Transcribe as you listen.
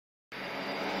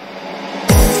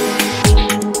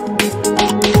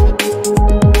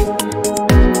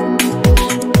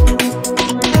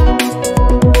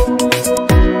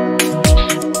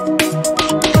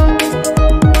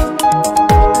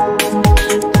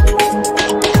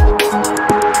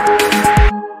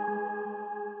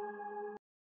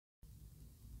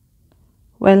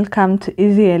Welcome to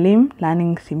Easy Elim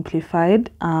Learning Simplified.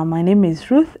 My name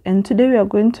is Ruth, and today we are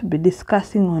going to be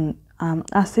discussing on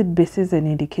acid bases and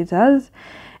indicators,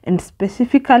 and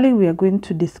specifically we are going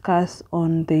to discuss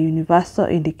on the universal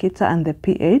indicator and the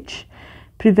pH.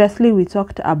 Previously we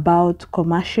talked about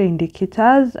commercial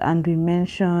indicators, and we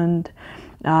mentioned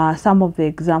some of the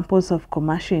examples of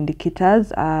commercial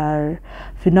indicators are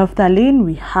phenolphthalein,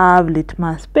 we have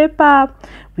litmus paper,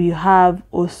 we have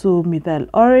also methyl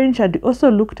orange, and we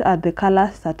also looked at the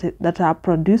colors that are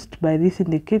produced by these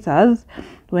indicators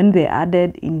when they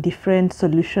added in different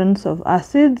solutions of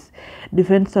acids,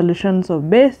 different solutions of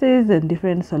bases, and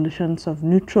different solutions of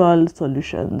neutral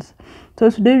solutions. So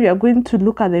today we are going to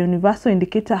look at the universal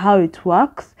indicator, how it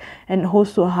works, and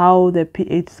also how the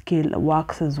pH scale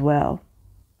works as well.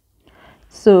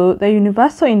 So the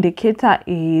universal indicator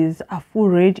is a full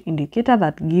range indicator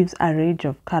that gives a range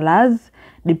of colors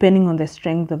depending on the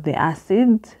strength of the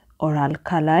acid or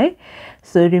alkali.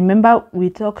 So remember, we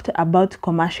talked about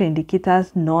commercial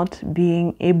indicators not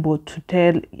being able to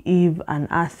tell if an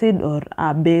acid or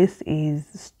a base is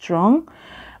strong.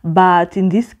 But in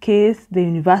this case, the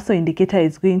universal indicator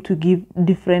is going to give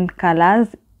different colors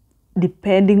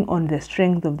depending on the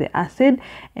strength of the acid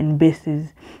and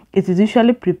bases. It is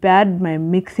usually prepared by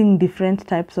mixing different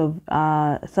types of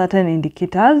certain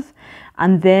indicators,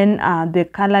 and then the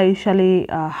color usually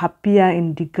appear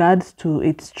in regards to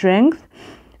its strength.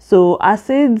 So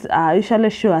acids usually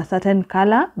show a certain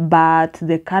color, but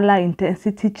the color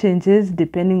intensity changes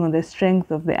depending on the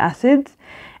strength of the acids.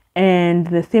 And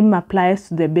the same applies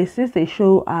to the bases. They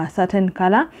show a certain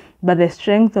color, but the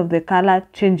strength of the color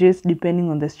changes depending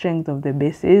on the strength of the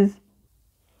bases.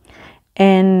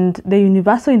 And the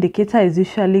universal indicator is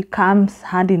usually comes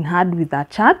hand in hand with a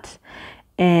chart,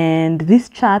 and this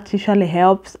chart usually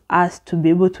helps us to be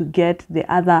able to get the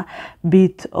other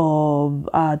bit of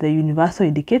the universal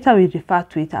indicator. We refer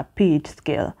to it as pH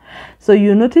scale. So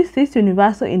you notice this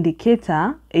universal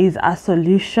indicator is a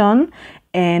solution,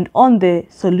 and on the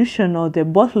solution or the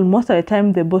bottle, most of the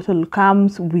time the bottle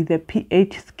comes with a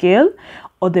pH scale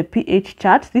or the pH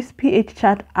chart. This pH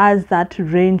chart has that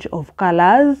range of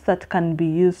colors that can be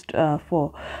used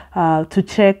to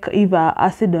check if an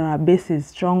acid or a base is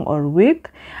strong or weak,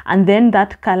 and then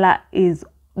that color is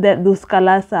those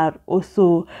colors are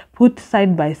also put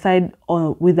side by side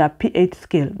with a pH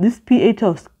scale. This pH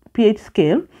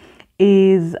scale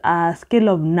is a scale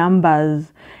of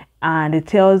numbers, and it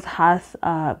tells us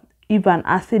if an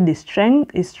acid is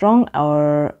strong,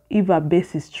 or if a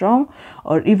base is strong,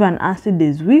 or if an acid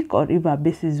is weak, or if a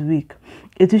base is weak.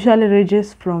 It usually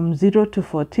ranges from 0 to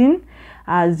 14,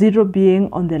 0 being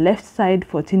on the left side,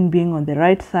 14 being on the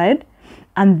right side.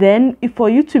 And then for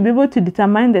you to be able to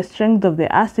determine the strength of the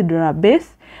acid or a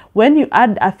base, when you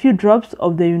add a few drops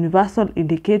of the universal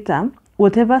indicator,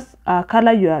 whatever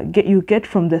color you get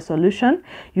from the solution,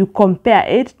 you compare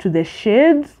it to the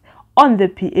shades on the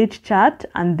pH chart,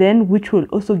 and then which will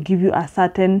also give you a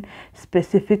certain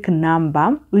specific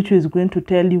number, which is going to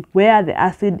tell you where the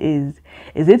acid is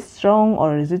it strong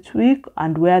or is it weak,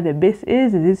 and where the base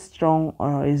is it strong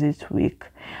or is it weak.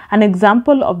 An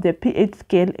example of the pH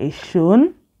scale is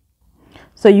shown.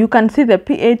 So you can see the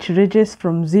pH ranges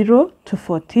from 0 to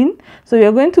 14. So we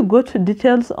are going to go to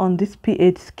details on this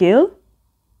pH scale.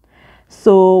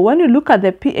 So when you look at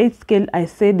the pH scale, I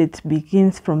said it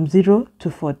begins from 0 to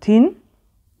 14.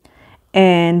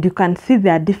 And you can see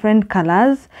there are different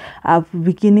colors,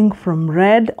 beginning from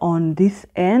red on this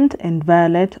end and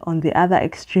violet on the other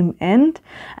extreme end.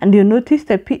 And you notice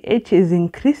the pH is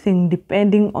increasing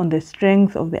depending on the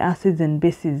strength of the acids and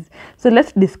bases. So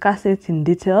let's discuss it in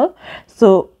detail.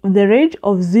 So the range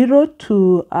of 0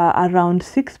 to around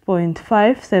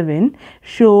 6.57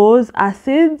 shows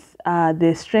acids,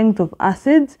 the strength of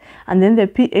acids, and then the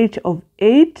pH of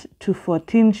 8 to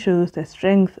 14 shows the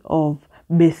strength of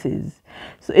bases.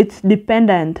 So it's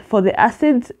dependent. For the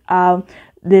acids,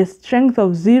 the strength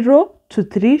of 0 to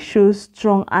 3 shows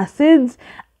strong acids,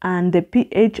 and the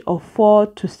pH of 4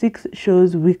 to 6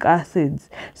 shows weak acids.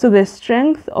 So the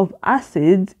strength of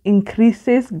acids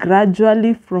increases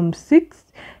gradually from 6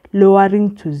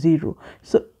 lowering to 0.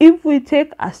 So if we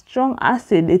take a strong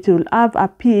acid, it will have a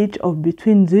pH of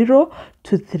between 0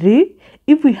 to 3.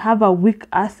 If we have a weak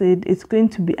acid, it's going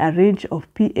to be a range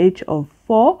of pH of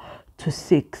 4 to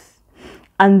 6.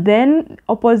 And then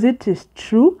opposite is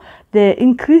true. The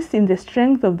increase in the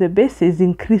strength of the bases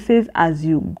increases as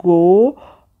you go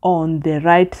on the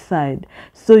right side.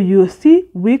 So you see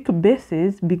weak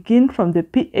bases begin from the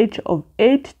pH of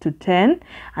 8 to 10,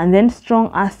 and then strong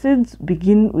acids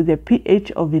begin with a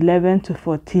pH of 11 to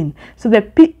 14. So the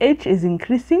pH is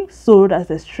increasing, so does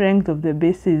the strength of the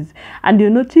bases. And you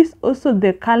notice also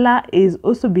the color is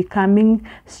also becoming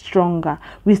stronger.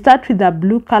 We start with the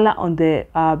blue color on the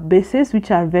bases,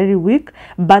 which are very weak,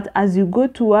 but as you go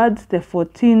towards the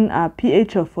 14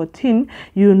 pH of 14,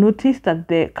 you notice that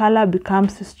the color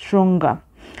becomes stronger.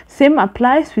 Same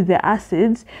applies with the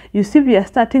acids. You see we are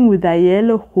starting with a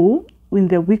yellow hue in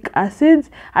the weak acids.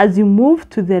 As you move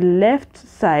to the left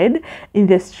side in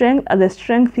the strength, as the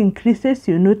strength increases,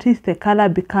 you notice the color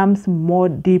becomes more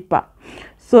deeper.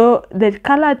 So the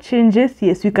color changes.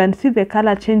 Yes, you can see the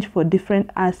color change for different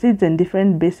acids and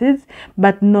different bases,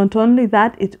 but not only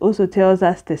that, it also tells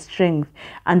us the strength,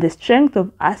 and the strength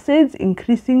of acids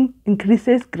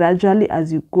increases gradually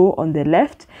as you go on the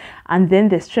left, and then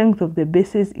the strength of the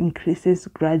bases increases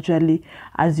gradually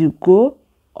as you go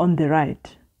on the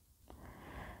right.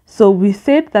 So we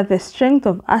said that the strength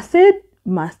of acid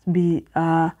must be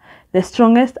the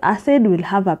strongest acid will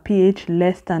have a pH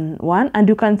less than 1, and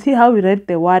you can see how we write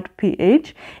the word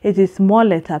pH. It is small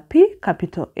letter P,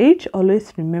 capital H.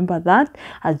 Always remember that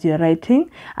as you're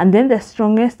writing. And then the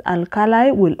strongest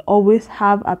alkali will always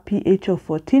have a pH of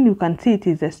 14. You can see it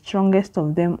is the strongest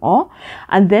of them all.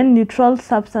 And then neutral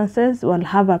substances will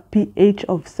have a pH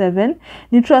of 7.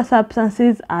 Neutral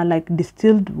substances are like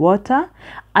distilled water.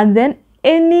 And then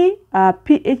any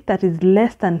pH that is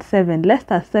less than 7,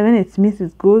 it means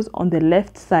it goes on the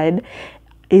left side,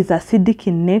 is acidic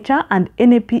in nature, and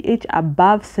any pH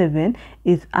above 7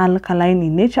 is alkaline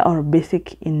in nature or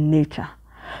basic in nature.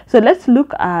 So let's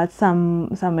look at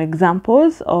some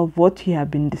examples of what we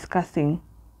have been discussing.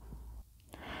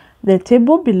 The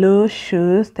table below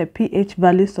shows the pH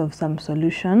values of some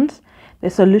solutions. The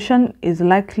solution is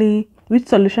likely Which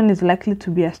solution is likely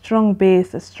to be a strong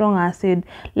base, a strong acid,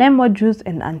 lemon juice,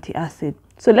 and anti-acid?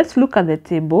 So let's look at the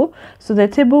table. So the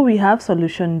table, we have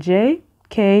solution J,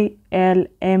 K, L,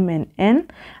 M, and N,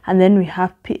 and then we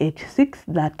have pH 6,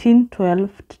 13, 12,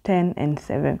 10, and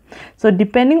 7. So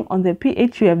depending on the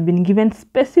pH you have been given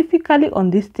specifically on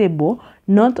this table,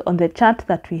 not on the chart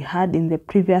that we had in the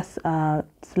previous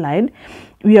slide,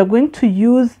 we are going to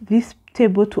use this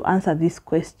table to answer this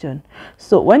question.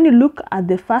 So when you look at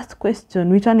the first question,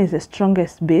 which one is the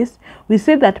strongest base, we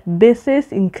say that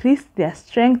bases increase their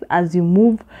strength as you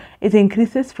move. It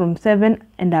increases from 7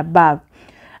 and above,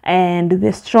 and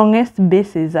the strongest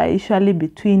bases are usually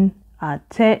between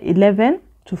 11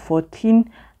 to 14,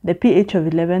 the pH of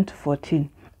 11 to 14.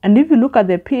 And if you look at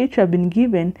the pH you have been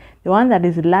given, the one that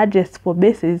is largest for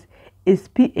bases is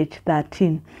pH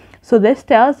 13. So this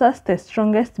tells us the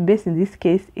strongest base in this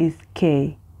case is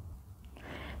K.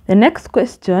 The next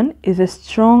question is a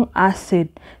strong acid.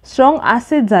 Strong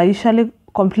acids are usually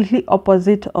completely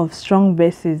opposite of strong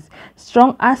bases.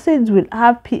 Strong acids will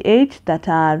have pH that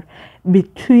are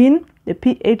between the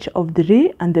pH of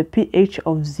 3 and the pH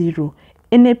of 0.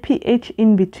 Any pH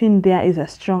in between there is a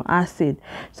strong acid.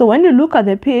 So when you look at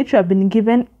the pH you have been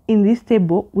given in this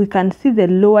table, we can see the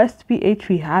lowest pH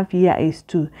we have here is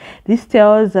 2. This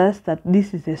tells us that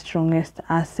this is the strongest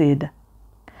acid.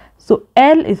 So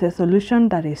L is a solution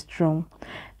that is strong.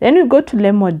 Then we go to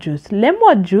lemon juice.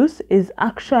 Lemon juice is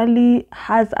actually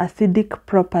has acidic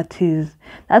properties.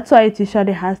 That's why it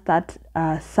usually has that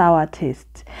sour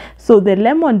taste. So the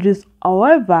lemon juice,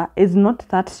 however, is not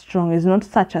that strong. It's not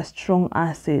such a strong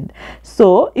acid.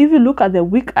 So if you look at the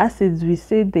weak acids, we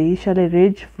say they usually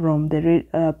range from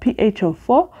the pH of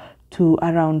 4 to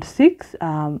around 6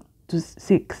 to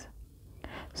 6.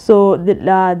 So the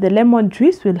lemon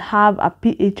juice will have a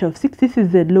pH of 6. This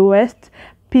is the lowest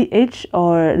pH,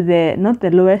 or not the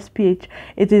lowest pH,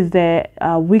 it is the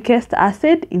weakest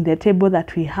acid in the table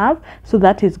that we have. So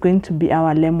that is going to be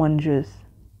our lemon juice.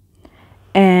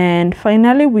 And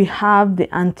finally, we have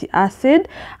the anti-acid.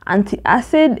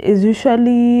 Anti-acid is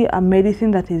usually a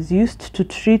medicine that is used to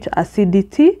treat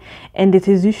acidity, and it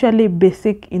is usually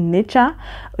basic in nature.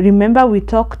 Remember, we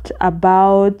talked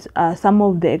about some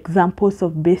of the examples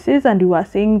of bases, and we were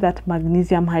saying that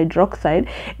magnesium hydroxide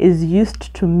is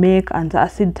used to make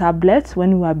antacid tablets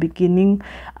when we were beginning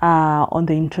on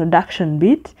the introduction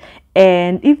bit.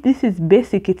 And if this is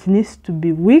basic, it needs to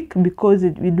be weak, because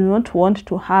we do not want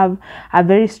to have a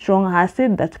very strong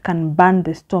acid that can burn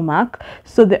the stomach.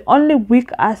 So the only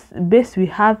weak base we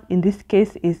have in this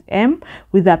case is M,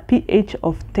 with a pH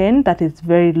of 10, that is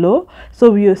very low. So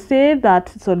we will say that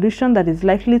solution that is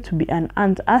likely to be an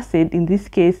antacid in this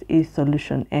case is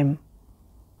solution M.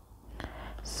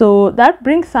 So that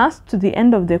brings us to the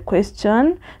end of the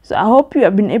question. So I hope you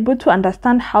have been able to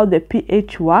understand how the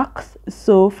pH works.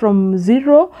 So from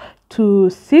 0 to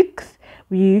 6,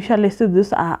 we usually say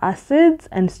those are acids,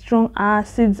 and strong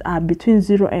acids are between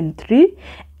 0 and 3,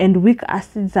 and weak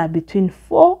acids are between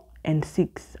 4 and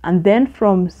 6. And then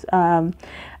from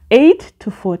 8 to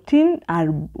 14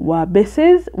 are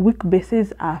bases. Weak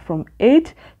bases are from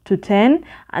 8 to 10,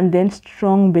 and then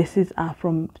strong bases are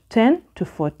from 10 to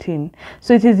 14.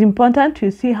 So it is important to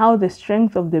see how the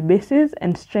strength of the bases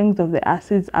and strength of the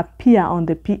acids appear on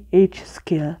the pH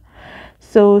scale.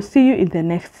 So see you in the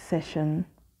next session.